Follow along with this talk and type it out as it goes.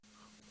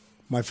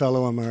my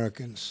fellow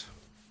Americans.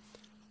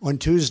 On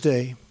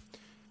Tuesday,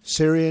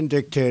 Syrian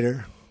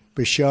dictator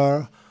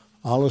Bashar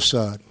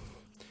al-Assad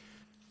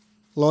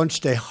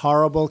launched a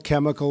horrible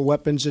chemical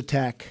weapons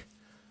attack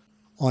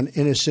on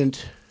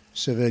innocent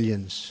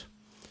civilians.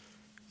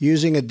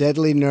 Using a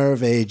deadly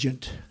nerve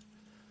agent,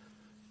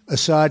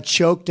 Assad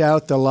choked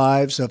out the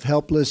lives of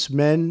helpless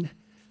men,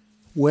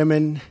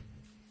 women,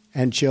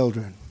 and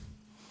children.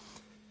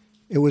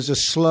 It was a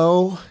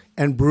slow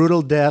and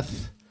brutal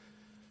death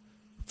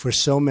for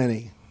so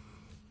many.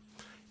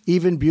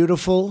 Even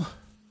beautiful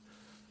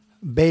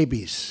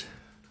babies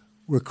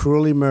were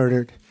cruelly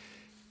murdered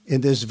in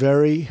this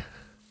very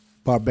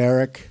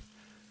barbaric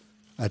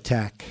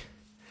attack.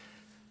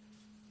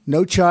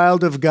 No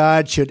child of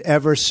God should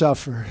ever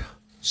suffer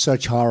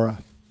such horror.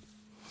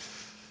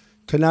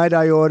 Tonight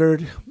I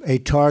ordered a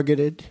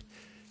targeted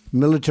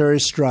military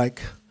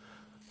strike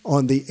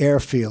on the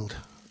airfield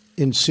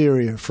in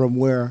Syria from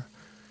where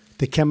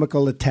the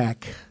chemical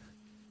attack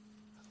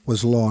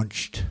was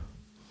launched.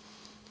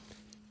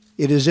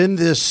 It is in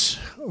this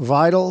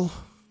vital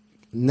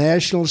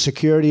national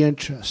security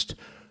interest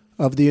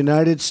of the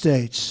United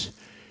States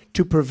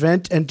to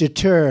prevent and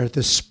deter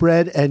the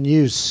spread and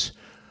use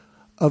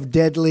of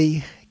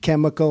deadly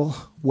chemical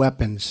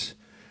weapons.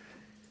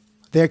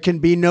 There can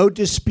be no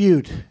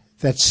dispute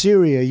that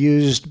Syria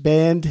used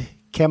banned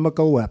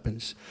chemical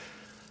weapons,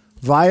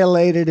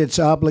 violated its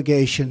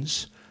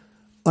obligations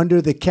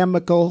under the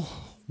Chemical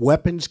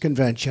Weapons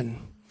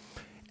Convention,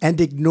 and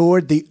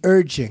ignored the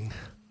urging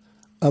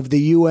of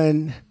the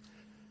UN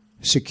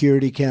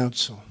Security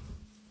Council.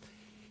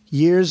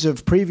 Years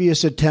of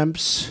previous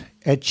attempts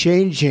at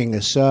changing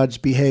Assad's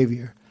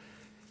behavior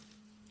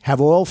have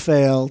all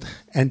failed,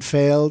 and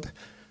failed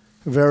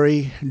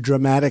very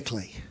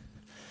dramatically.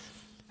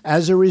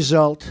 As a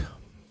result,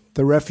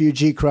 the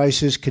refugee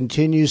crisis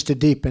continues to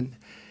deepen,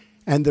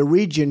 and the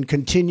region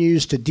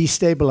continues to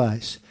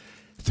destabilize,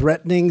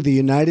 threatening the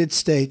United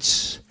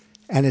States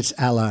and its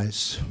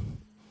allies.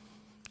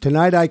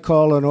 Tonight I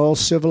call on all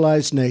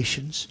civilized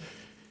nations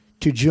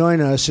to join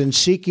us in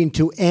seeking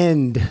to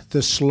end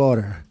the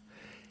slaughter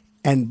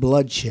and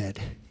bloodshed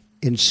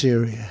in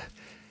Syria,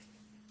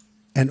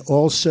 and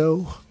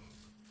also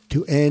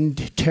to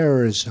end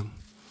terrorism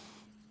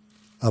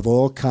of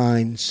all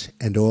kinds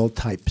and all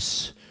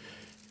types.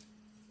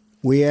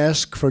 We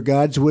ask for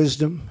God's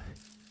wisdom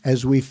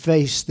as we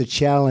face the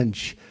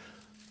challenge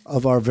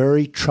of our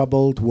very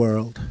troubled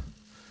world.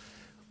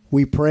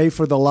 We pray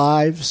for the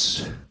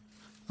lives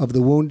of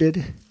the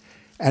wounded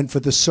and for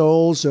the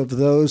souls of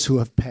those who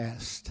have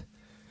passed.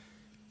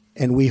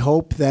 And we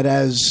hope that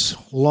as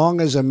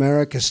long as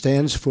America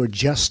stands for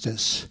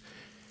justice,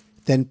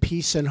 then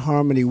peace and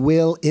harmony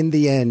will, in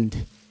the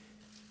end,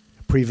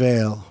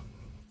 prevail.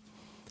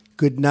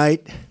 Good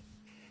night,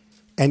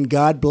 and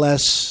God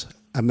bless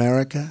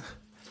America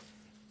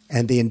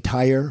and the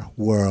entire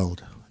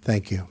world.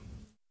 Thank you.